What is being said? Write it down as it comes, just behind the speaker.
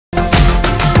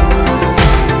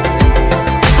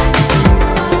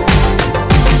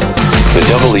The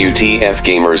WTF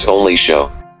Gamers Only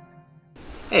Show.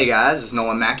 Hey guys, it's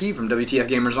Nolan Mackey from WTF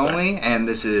Gamers Only, and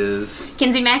this is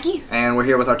Kenzie Mackey. And we're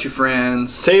here with our two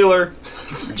friends, Taylor,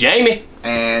 Jamie.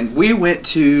 And we went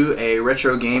to a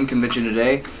retro game convention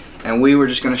today, and we were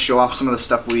just going to show off some of the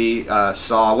stuff we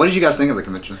saw. What did you guys think of the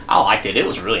convention? I liked it. It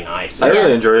was really nice. I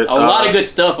really enjoyed it. A lot of good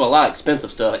stuff, but a lot of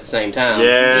expensive stuff at the same time.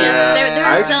 Yeah. There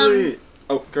were some.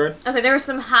 Oh, go ahead. Okay, there were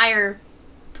some higher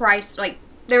price,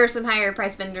 higher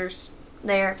price vendors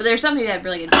there, but there were some who had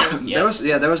really good deals. Yes.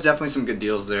 There was definitely some good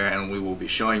deals there, and we will be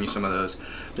showing you some of those.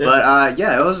 Yeah. But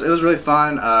yeah, it was really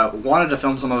fun. Wanted to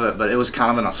film some of it, but it was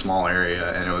kind of in a small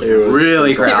area, and it was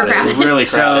really crowded. Super crowded. Really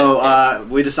crowded. So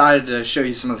we decided to show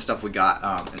you some of the stuff we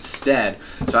got instead.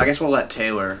 So I guess we'll let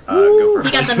Taylor go first.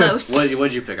 He got the most. What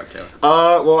did you pick up, Taylor?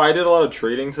 Well, I did a lot of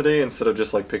trading today instead of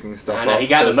just like picking stuff I know, up. he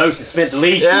got the most and spent the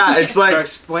least. Yeah, it's So like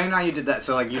explain how you did that.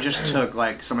 So like you just took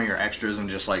like some of your extras and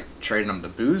just like traded them to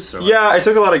booths, or yeah, I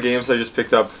took a lot of games I just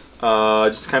picked up.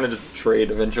 Just kind of to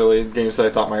trade eventually. Games that I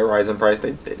thought might rise in price,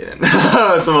 they didn't.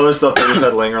 Some other stuff that I just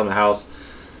had laying around the house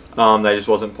that I just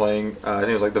wasn't playing. I think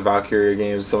it was like the Valkyria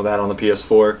games, some of that on the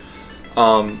PS4.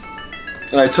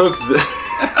 And I took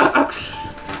the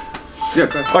Yeah,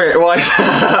 go ahead. okay, well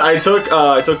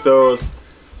I took those.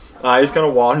 I just kind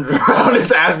of wandered around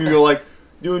just asking people like,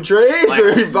 doing trades or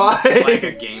are you buying? Like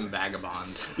a game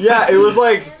vagabond. Yeah, it was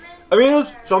like, I mean, it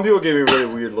was, some people gave me really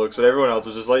weird looks, but everyone else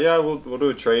was just like, yeah, we'll do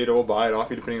a trade or we'll buy it off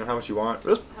you depending on how much you want. It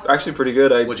was actually pretty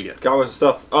good. What'd you get? Got a bunch of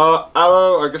stuff.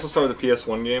 I guess I'll start with the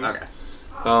PS1 games. Okay.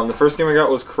 The first game I got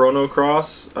was Chrono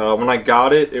Cross. When I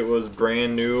got it, it was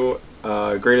brand new,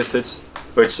 greatest hits,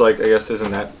 which like I guess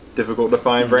isn't that difficult to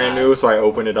find brand new, so I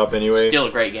opened it up anyway. Still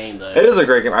a great game though. It is a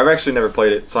great game. I've actually never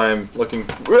played it, so I'm looking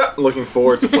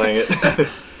forward to playing it.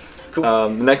 Cool. The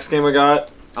next game I got.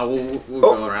 We'll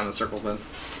go around the circle then.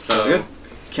 So good.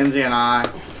 Kenzie and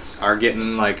I are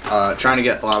getting like trying to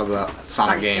get a lot of the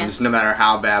Sonic games, no matter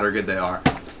how bad or good they are.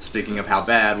 Speaking of how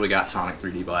bad, we got Sonic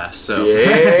 3D Blast. So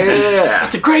Yeah,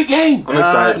 It's a great game. I'm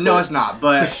excited. no, it's not.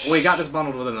 But we got this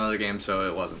bundled with another game, so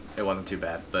it wasn't too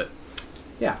bad. But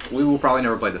yeah, we will probably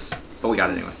never play this, but we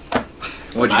got it anyway.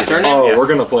 What'd you My get? turn? Oh, Yeah. we're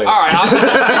gonna play. All right, I'll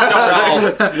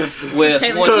start off with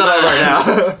Taylor. one Put it up right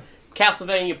now.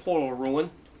 Castlevania Portal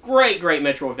Ruin. Great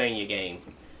Metroidvania game.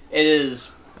 It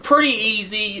is pretty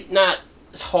easy, not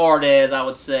as hard as I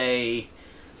would say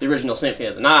the original Symphony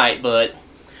of the Night, but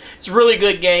it's a really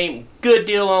good game. Good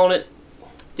deal on it.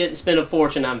 Didn't spend a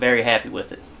fortune. I'm very happy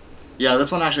with it. Yeah,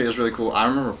 this one actually is really cool. I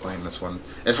remember playing this one.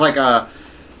 It's like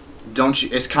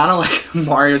it's kind of like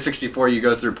Mario 64. You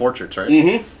go through portraits, right?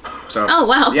 Mm-hmm. So. Oh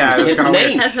wow. Yeah, it's It's kind of named.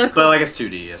 weird. That's so cool. But like it's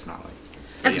 2D. It's not like.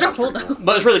 That's yeah, so it's cool pretty though.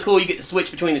 But it's really cool. You get to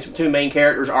switch between the two main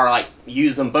characters, or like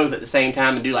use them both at the same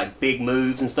time and do like big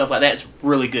moves and stuff like that. It's a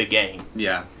really good game.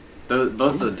 Yeah,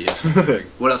 both the DS are big.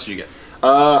 What else did you get?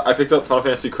 I picked up Final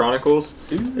Fantasy Chronicles.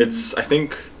 It's, I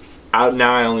think, out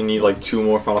now. I only need like 2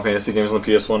 more Final Fantasy games on the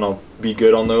PS1. I'll be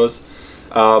good on those.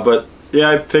 But yeah,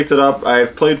 I picked it up.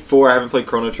 I've played 4. I haven't played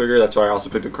Chrono Trigger. That's why I also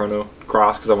picked up Chrono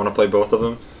Cross because I want to play both of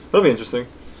them. That'll be interesting.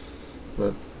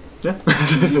 But yeah.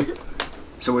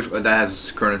 So that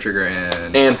has Chrono Trigger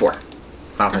and And 4.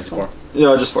 Final Fantasy 4.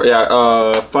 No, just 4.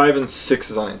 Yeah. 5 and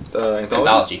 6 is on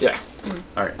Anthology. Yeah.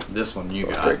 All right, this one you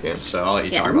That's got. a great game. So I'll let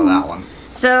you Yeah. talk about that one.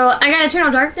 So I got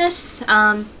Eternal Darkness.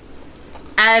 I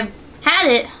had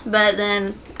it, but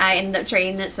then I ended up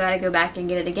trading it, so I had to go back and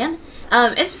get it again.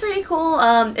 It's pretty cool.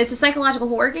 It's a psychological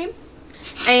horror game,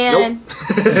 and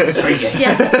Great game.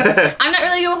 yeah, I'm not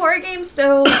really good with horror games,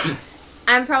 so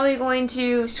I'm probably going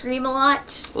to scream a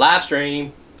lot. Live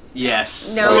stream.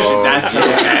 Yes. No. Oh, That's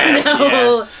yes. No,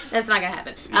 Yes. that's not gonna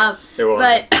happen. Yes. It will.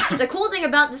 But the cool thing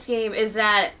about this game is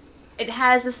that it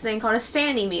has this thing called a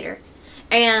sanity meter,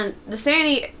 and the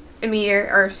sanity meter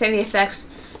or sanity effects,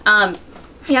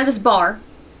 you have this bar,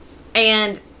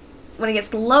 and when it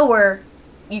gets lower,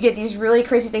 you get these really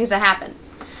crazy things that happen.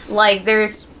 Like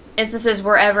there's instances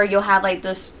wherever you'll have like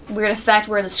this weird effect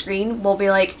where the screen will be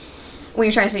like, when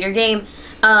you're trying to set your game,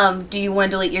 do you want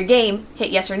to delete your game?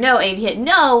 Hit yes or no. And if you hit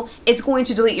no, it's going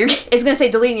to delete your. It's going to say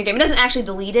deleting your game. It doesn't actually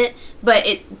delete it, but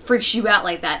it freaks you out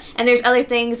like that. And there's other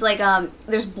things like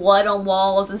there's blood on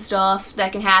walls and stuff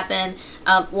that can happen.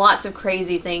 Lots of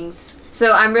crazy things.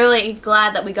 So I'm really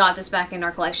glad that we got this back in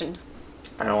our collection.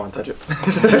 I don't want to touch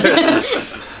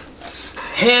it.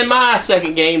 And my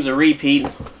second game's a repeat,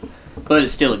 but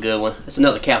it's still a good one. It's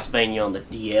another Castlevania on the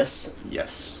DS.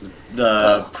 Yes.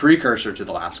 The precursor to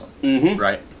the last one. Mm-hmm.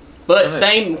 Right. But Nice.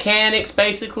 same mechanics,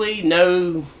 basically.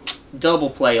 No double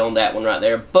play on that one right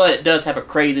there. But it does have a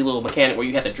crazy little mechanic where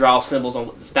you have to draw symbols on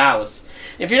the stylus.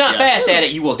 If you're not Yes. fast at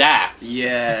it, you will die.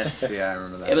 Yes. Yeah, I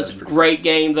remember that. It was a That's pretty great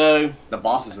game, though. cool. The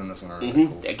bosses in this one are really Hmm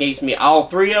cool. That gives me all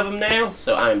 3 of them now,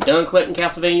 so I am done collecting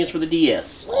Castlevanias for the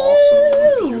DS.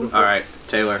 Awesome. Beautiful. All right,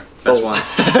 Taylor, best one.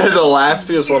 The last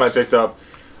PS1 Yes. I picked up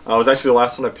was actually the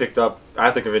last one I picked up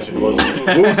at the convention was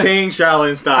Wu-Tang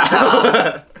Shaolin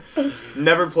Style.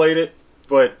 Never played it,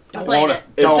 but Played it.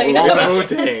 it's Don't want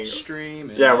it. Wu-Tang. Stream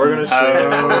it. Yeah, we're gonna stream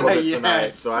it a little bit Yes.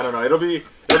 tonight, so I don't know. It'll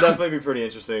definitely be pretty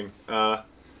interesting.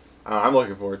 I'm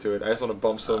looking forward to it. I just want to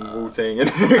bump some Wu-Tang and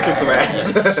kick some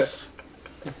ass.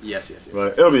 Yes.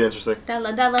 But it'll be interesting.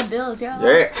 Dollar bills, y'all.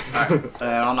 Yeah. Alright,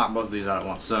 I'll knock both of these out at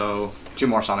once. So, 2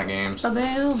 more Sonic games.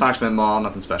 Ba-boom. Sonic Spinball,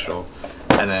 nothing special.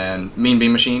 And then Mean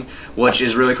Bean Machine, which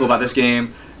is really cool about this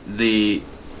game. The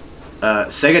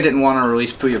Sega didn't want to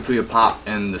release Puyo Puyo Pop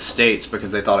in the States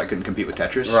because they thought it couldn't compete with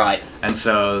Tetris. Right. And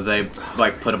so they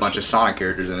put a bunch of Sonic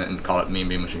characters in it and called it Mean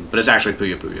Bean Machine. But it's actually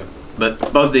Puyo Puyo. But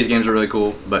both of these games are really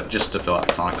cool, but just to fill out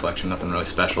the Sonic collection, nothing really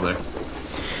special there.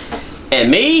 And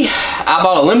me, I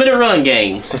bought a limited run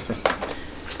game.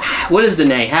 What is the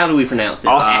name? How do we pronounce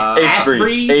this? Ace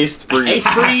Breed. Ace Breed.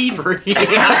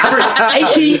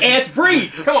 A-T-S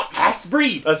Breed. Come on, Ace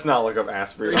Breed. Let's not look up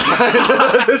Ass Breed.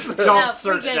 Don't No,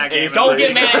 search we that good. game. Don't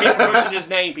get mad at me for mentioning his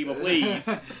name, people, please.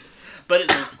 But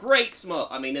it's a great smuck.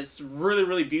 I mean, it's really,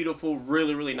 really beautiful,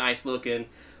 really, really nice looking,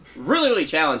 really, really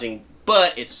challenging,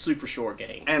 but it's a super short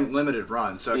game. And limited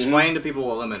run. So explain to people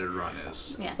what limited run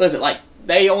is. Yeah. What is it, like,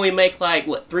 they only make, like,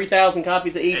 what, 3,000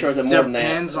 copies of each, or is it more than that?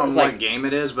 Depends on It's what like, game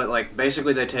it is, but like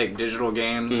basically they take digital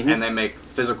games and they make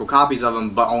physical copies of them,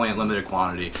 but only in limited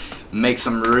quantity. Makes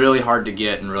them really hard to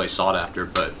get and really sought after,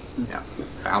 but yeah.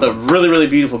 Found But them. really, really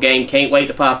beautiful game. Can't wait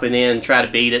to pop it in, try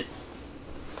to beat it.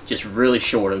 Just really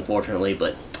short, unfortunately,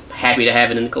 but happy to have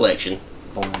it in the collection.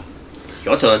 Boom.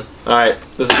 Your turn. Alright,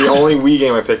 this is the only Wii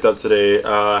game I picked up today.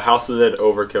 House of the Dead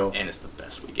Overkill. And it's the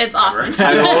best weekend. It's awesome.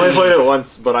 I've only played it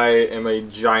once, but I am a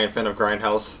giant fan of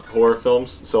Grindhouse horror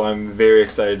films, so I'm very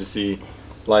excited to see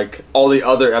like all the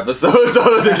other episodes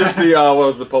other than just the what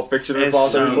was the Pulp Fiction It's ripoff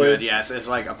that so we played. good. Yes, it's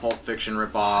like a Pulp Fiction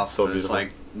ripoff. So It's beautiful.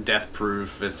 like Death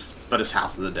Proof. But it's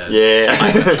House of the Dead. Yeah.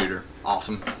 Like shooter.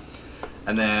 Awesome.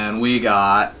 And then we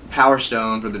got Power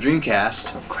Stone for the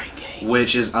Dreamcast, Great game.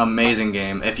 which is an amazing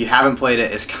game. If you haven't played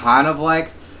it, it's kind of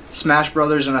like Smash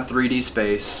Brothers in a 3D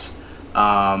space.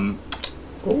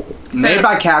 Made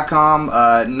by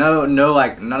Capcom. No,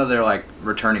 like none of their like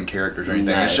returning characters or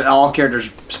anything. No. It's all characters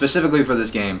specifically for this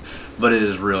game, but it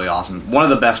is really awesome. One of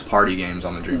the best party games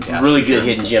on the Dreamcast. Really for good sure.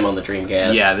 hidden gem on the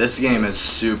Dreamcast. Yeah, this game is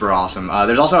super awesome.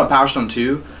 There's also a Power Stone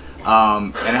 2, and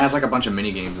it has like a bunch of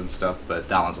mini games and stuff, but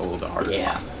that one's a little bit harder.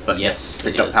 Yeah. But Yes,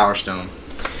 picked it up is. Power Stone.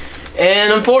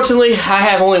 And unfortunately, I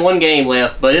have only one game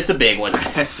left, but it's a big one.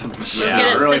 It's a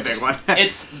Yeah, really six- big one.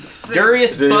 It's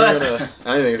Darius Is it even Bust. gonna-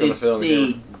 I don't think it's Let's gonna film see.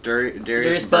 again.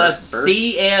 Darius Bust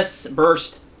CS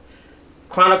Burst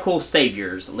Chronicle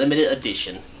Saviors Limited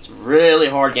Edition. It's a really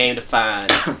hard game to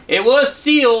find. It was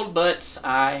sealed, but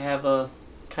I have a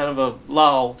kind of a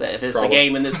law that if it's Problem. a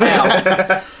game in this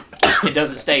house, it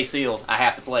doesn't stay sealed. I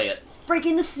have to play it.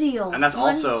 Breaking the seal. And that's One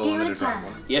also game at a limited run time.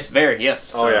 one. Yes,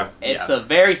 yes. Oh, yeah. It's Yeah. a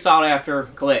very sought after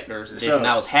collector's edition. So-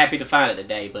 I was happy to find it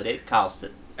today, but it cost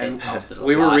it. And It cost it a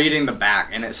we were lot. reading the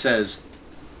back, and it says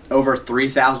over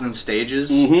 3,000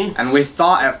 stages. Mhm. And we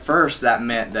thought at first that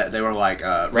meant that they were like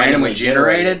randomly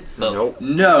generated. But Nope.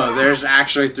 No, there's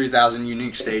actually 3,000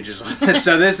 unique stages on this,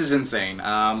 so this is insane.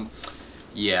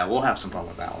 Yeah, we'll have some fun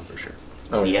with that one for sure.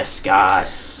 Oh, yeah. yes,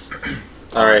 guys.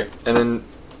 All right, and then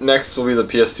next will be the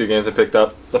PS2 games I picked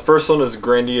up. The first one is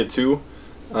Grandia 2.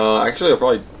 Actually, I'll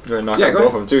probably go ahead and knock Yeah, out go both ahead.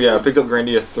 of them too. Yeah, I picked up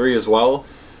Grandia 3 as well.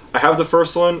 I have the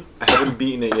first one. I haven't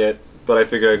beaten it yet, but I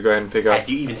figured I'd go ahead and pick up. Have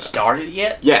you even started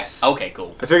yet? Yes. Okay,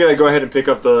 cool. I figured I'd go ahead and pick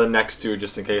up the next two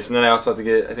just in case. And then I also have to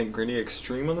get, I think, Grandia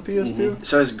Extreme on the PS2.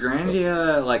 So is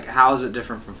Grandia, like, how is it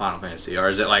different from Final Fantasy? Or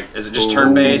is it like, is it just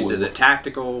turn-based? Ooh. Is it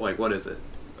tactical? Like, what is it?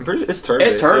 I'm pretty sure it's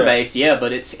turn-based. It's turn-based, yeah,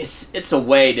 but it's a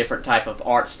way different type of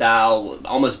art style,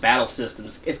 almost battle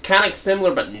systems. It's kind of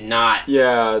similar, but not.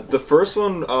 Yeah, the first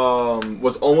one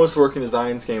was almost a Working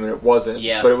Designs game, and it wasn't.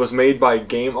 Yeah. But it was made by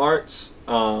Game Arts.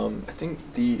 I think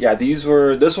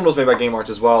this one was made by Game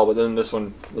Arts as well, but then this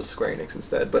one was Square Enix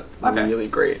instead. But Okay. really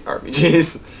great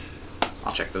RPGs.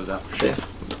 I'll check those out for sure. Yeah.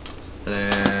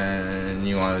 And then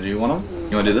you want to do one of them?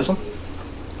 You want to do this one?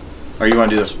 Or you want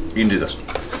to do this? You can do this.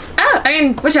 Oh, I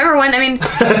mean, whichever one. I mean,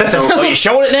 So, Oh, you're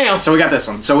showing it now. so we got this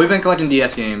one. So we've been collecting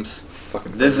DS games.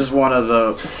 fucking. This is one of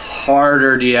the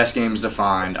harder DS games to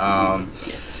find.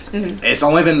 Yes. It's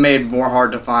only been made more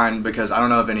hard to find because I don't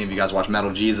know if any of you guys watch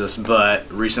Metal Jesus, but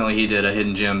recently he did a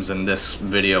Hidden Gems, and this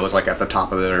video was like at the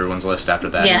top of everyone's list after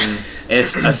that. Yeah.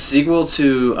 It's a sequel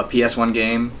to a PS1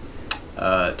 game,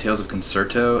 Tales of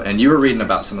Concerto, and you were reading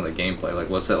about some of the gameplay. Like,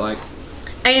 what's it like?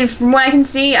 I mean, from what I can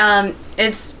see,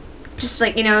 it's just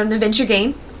like, you know, an adventure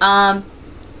game.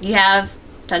 You have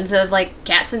tons of like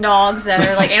cats and dogs that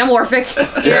are like anamorphic.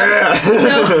 Yeah.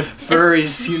 So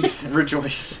Furries, you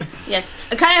rejoice. yes,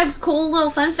 a kind of cool little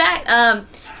fun fact.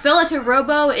 Sola to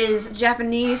Robo is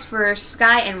Japanese for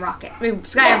sky and rocket. I mean,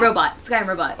 sky and robot. Sky and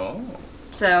robot. Oh,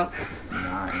 So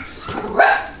nice.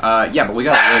 Yeah, but we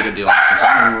got a really good deal on this, so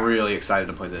I'm really excited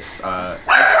to play this.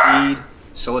 Exceed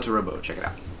Sola to Robo. Check it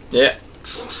out. Yeah.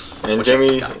 And What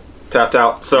Jamie you got? tapped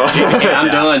out. So Yeah, I'm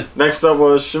done. next up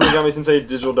was Shin Megami Tensei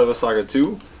Digital Devil Saga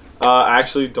 2. I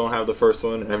actually don't have the first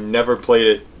one, and I've never played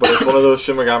it, but it's one of those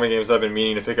Shin Megami games that I've been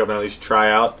meaning to pick up and at least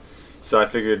try out. So I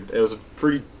figured it was a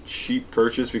pretty cheap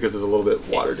purchase because there's a little bit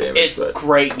water damage. It's a but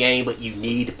great game, but you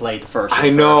need to play the first one I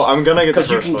know, first. I'm gonna get the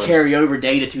Because you first can one. carry over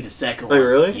data to the second one. Wait,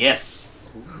 really? Yes.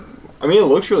 I mean, it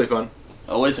looks really fun.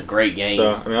 Oh, it's a great game.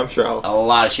 So, I mean, I'm sure I'll... A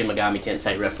lot of Shin Megami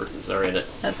Tensei references are in it.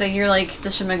 that's like you're like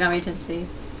the Shin Megami Tensei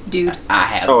dude. I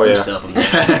have Oh, most yeah. of them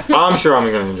now. I'm sure I'm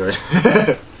gonna enjoy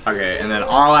it. Okay, and then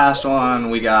our last one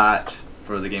we got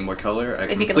for the Game Boy Color, a If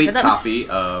you can complete look it up. copy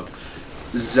of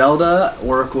Zelda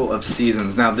Oracle of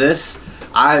Seasons. Now this,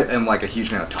 I am like a huge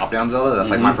fan of top-down Zelda. That's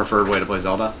like my preferred way to play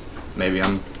Zelda. Maybe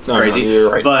I'm No, crazy,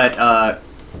 you're right. but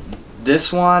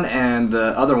this one and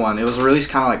the other one, it was released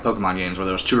kind of like Pokemon games where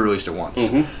there was two released at once.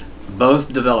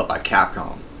 Both developed by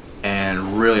Capcom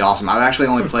and really awesome. I've actually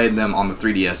only played them on the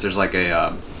 3DS. There's like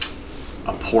a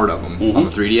port of them on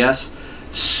the 3DS.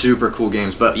 Super cool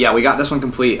games. But yeah, we got this one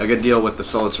complete. A good deal with the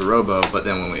Soul to Robo, but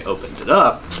then when we opened it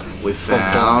up, we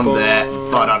found that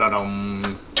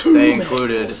they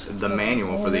included the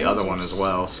manual for the other one as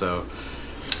well. So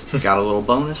got a little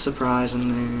bonus surprise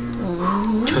in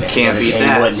there. Can't beat Game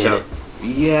that. wasn't in So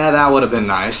it. yeah, that would have been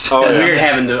nice. Oh, It's yeah. weird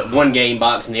having the one game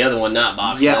box and the other one not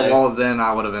boxed. Yeah, though. well then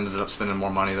I would have ended up spending more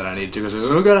money than I needed to because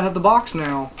I gotta have the box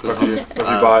now. If you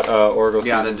bought Oracle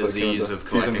Got a Seasons, like, disease the of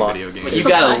season collecting box. video games. But you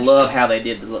gotta love how they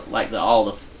did all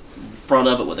the front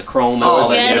of it with the chrome. and all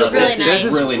that. yeah, it's really This nice.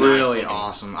 is really, nice looking.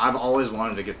 awesome. I've always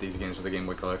wanted to get these games with the Game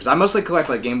Boy Color because I mostly collect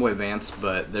like Game Boy Advance,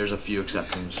 but there's a few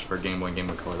exceptions for Game Boy and Game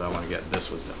Boy Color that I want to get. This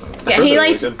was definitely one. Yeah, heard he they're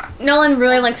likes. really good. Nolan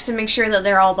really likes to make sure that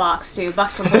they're all boxed too,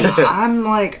 boxed complete.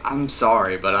 I'm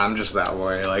sorry, but I'm just that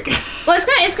way. Like, Well,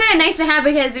 it's kind of nice to have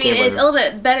because I mean Game Boy it's a little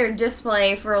bit better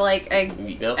display for like a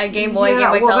Yep. Game Boy,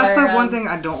 yeah, Game Boy well, Color. that's the one thing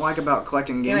I don't like about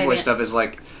collecting Game Game Boy Boy stuff is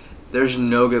like, there's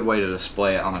no good way to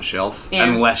display it on a shelf Yeah.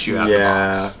 unless you have the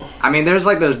Yeah. box. I mean, there's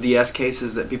like those DS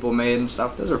cases that people made and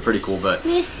stuff. Those are pretty cool, but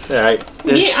Yeah, right.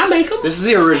 this, I make 'em. This is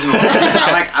the original.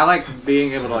 I like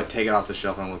being able to like take it off the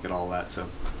shelf and look at all that. So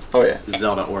Oh, yeah.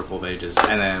 Zelda Oracle of Ages.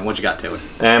 And then what you got, Taylor?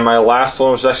 And my last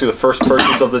one, which is actually the first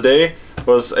purchase of the day,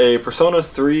 was a Persona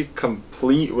 3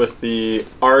 complete with the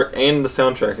art and the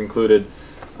soundtrack included.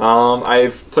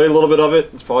 I've played a little bit of it.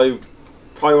 It's probably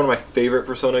one of my favorite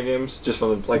Persona games, just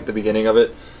from like the beginning of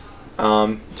it.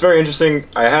 It's very interesting.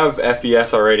 I have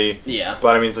FES already, Yeah.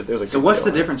 but I mean, it was like. So what's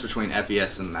the difference between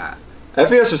FES and that?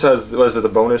 FES just has the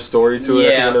bonus story to it at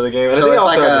the Yeah. end of the game, and So I think it's it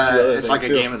like also has a few other it's like a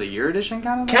things, too. Game of the Year edition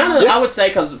kind of thing? Kind of, Yeah. I would say,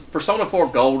 because Persona 4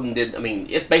 Golden did. I mean,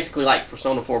 it's basically like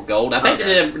Persona 4 Gold. I think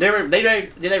Okay.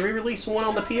 did they re-release one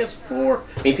on the PS4?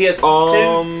 I mean PS2.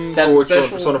 For which one,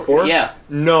 Persona 4? Yeah.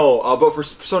 No, but for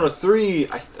Persona 3,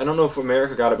 I don't know if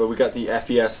America got it, but we got the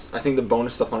FES. I think the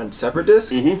bonus stuff on a separate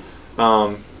disc.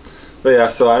 Mm-hmm. But yeah,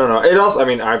 so I don't know. It also, I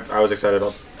mean, I was excited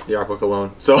about the art book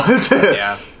alone, so Yeah. it'll be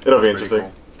That's pretty interesting.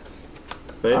 cool.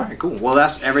 But yeah. All right, cool. Well,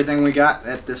 that's everything we got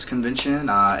at this convention.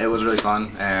 It was really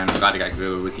fun, and I'm glad to get to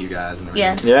go with you guys and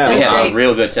everything. Yeah. Yeah, We That's had a great.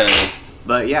 real good time.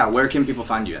 But yeah, where can people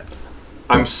find you at?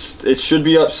 It should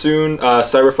be up soon.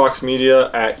 CyberFox Media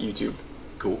at YouTube.com.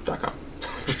 Cool.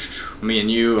 Me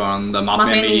and you on the Mothman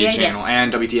Mothman Media Media, channel yes.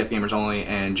 and WTF Gamers Only.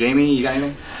 And Jamie, you got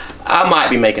anything? I might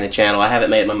be making a channel. I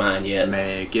haven't made up my mind yet.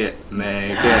 Make it,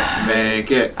 make it, make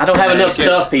it. I don't have enough make it,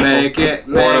 stuff, people. Make it,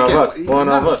 make One of it. us, one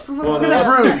of us, Look one at of this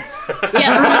us. room. This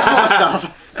room is full of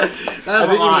stuff. That is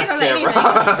a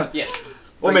lot. Yeah.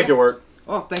 We'll make it work.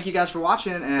 Well, thank you guys for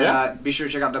watching, and Yeah. be sure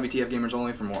to check out WTF Gamers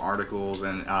Only for more articles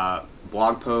and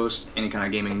blog posts, any kind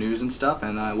of gaming news and stuff,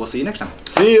 and we'll see you next time.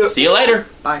 See ya. See you later.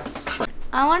 Bye.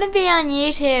 I want to be on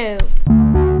YouTube.